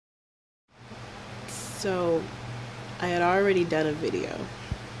So, I had already done a video,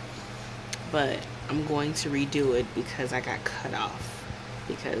 but I'm going to redo it because I got cut off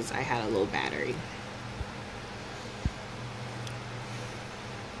because I had a low battery.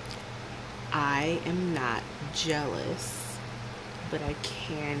 I am not jealous, but I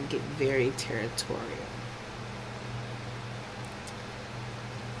can get very territorial.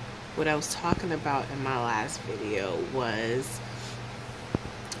 What I was talking about in my last video was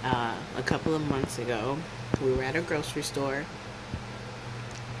a couple of months ago, we were at a grocery store,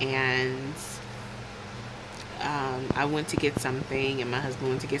 and I went to get something, and my husband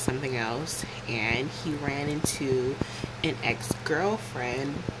went to get something else, and he ran into an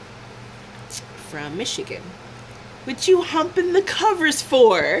ex-girlfriend from Michigan. What you humping the covers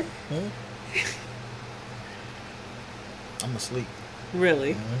for? I'm asleep.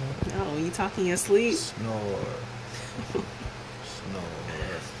 Really? No, you talking in sleep? Snore. Snore.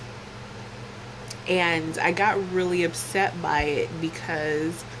 And I got really upset by it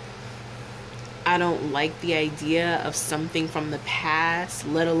because I don't like the idea of something from the past,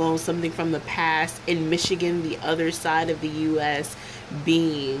 let alone something from the past in Michigan, the other side of the U.S.,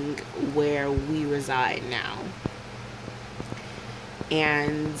 being where we reside now.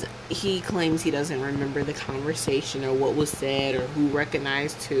 And he claims he doesn't remember the conversation or what was said or who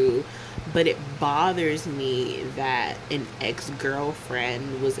recognized who, but it bothers me that an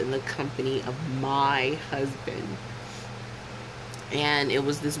ex-girlfriend was in the company of my husband. And it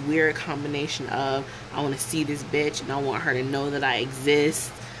was this weird combination of, I want to see this bitch and I want her to know that I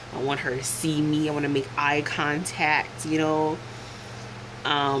exist. I want her to see me. I want to make eye contact, you know.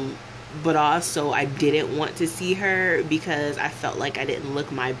 But also I didn't want to see her because I felt like I didn't look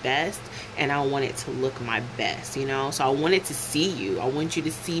my best, and I wanted to look my best, you know. So I wanted to see you. I want you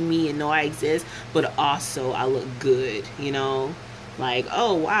to see me and know I exist, but also I look good, you know. Like,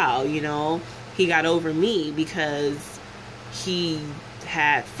 oh wow, you know, he got over me because he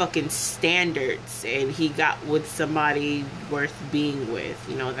had fucking standards and he got with somebody worth being with,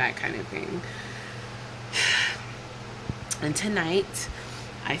 you know, that kind of thing. And tonight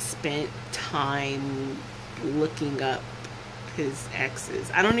I spent time looking up his exes.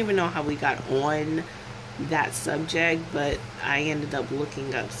 I don't even know how we got on that subject, but I ended up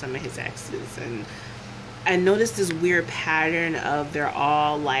looking up some of his exes, and I noticed this weird pattern of they're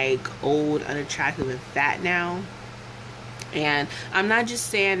all like old, unattractive, and fat now. And I'm not just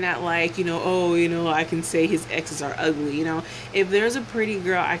saying that like, you know, oh, you know, I can say his exes are ugly, you know. If there's a pretty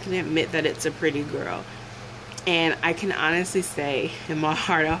girl, I can admit that it's a pretty girl. And I can honestly say, in my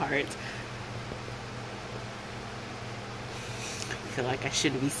heart of hearts, I feel like I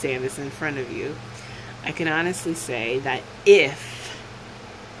shouldn't be saying this in front of you. I can honestly say that if,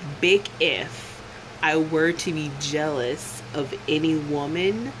 big if, I were to be jealous of any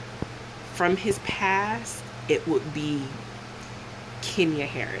woman from his past, it would be Kenya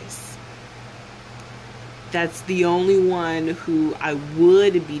Harris. That's the only one who I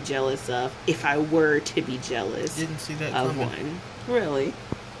would be jealous of if I were to be jealous. Didn't see that of coming. one. Really?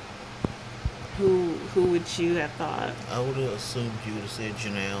 Who would you have thought? I would have assumed you would have said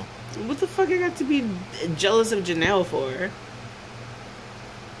Janelle. What the fuck I got to be jealous of Janelle for?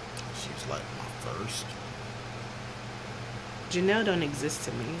 She was like my first. Janelle don't exist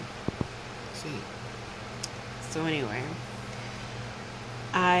to me. See. So anyway,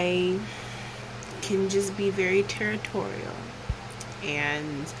 I can just be very territorial,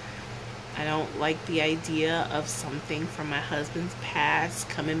 and I don't like the idea of something from my husband's past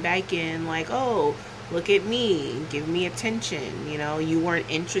coming back in like, oh, look at me, give me attention, you know, you weren't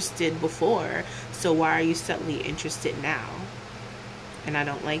interested before, so why are you suddenly interested now? And I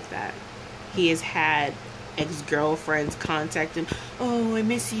don't like that. He has had ex-girlfriends contact him, oh, I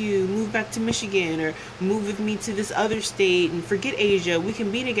miss you, move back to Michigan, or move with me to this other state and forget Asia, we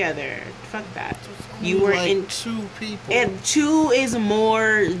can be together. Fuck that. You were like in 2 people, and 2 is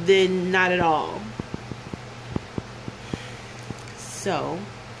more than not at all. So,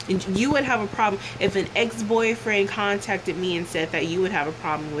 and you would have a problem if an ex-boyfriend contacted me and said that. You would have a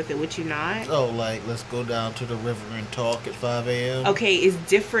problem with it, would you not? Oh, like, let's go down to the river and talk at 5 a.m. Okay, it's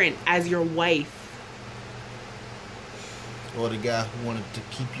different as your wife. Or the guy who wanted to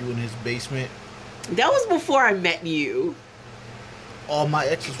keep you in his basement. That was before I met you. All my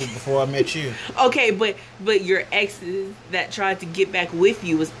exes were before I met you. Okay, but your exes that tried to get back with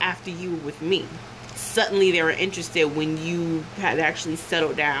you was after you were with me. Suddenly they were interested when you had actually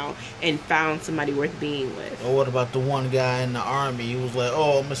settled down and found somebody worth being with. Or what about the one guy in the army? He was like,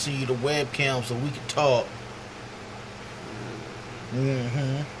 oh, I'm going to send you the webcam so we can talk.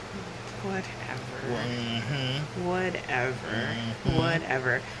 Whatever.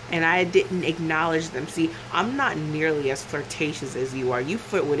 Whatever. And I didn't acknowledge them. See, I'm not nearly as flirtatious as you are. You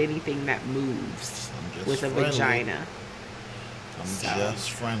flirt with anything that moves with a vagina. I'm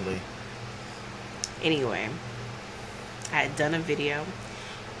just friendly. Anyway, I had done a video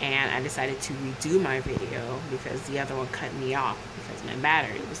and I decided to redo my video because the other one cut me off because my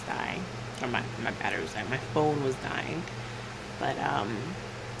battery was dying. Or my battery was dying. My phone was dying. But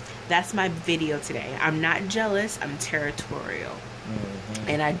that's my video today. I'm not jealous. I'm territorial.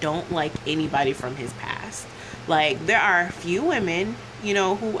 And I don't like anybody from his past. Like, there are a few women, you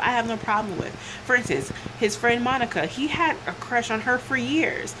know, who I have no problem with. For instance, his friend Monica, he had a crush on her for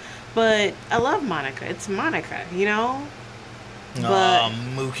years. But I love Monica. It's Monica, you know? But,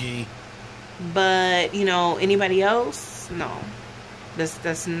 Mookie. But, you know, anybody else? No.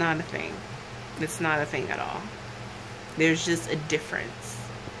 That's not a thing. It's not a thing at all. There's just a difference.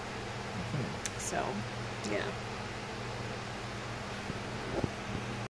 So, yeah.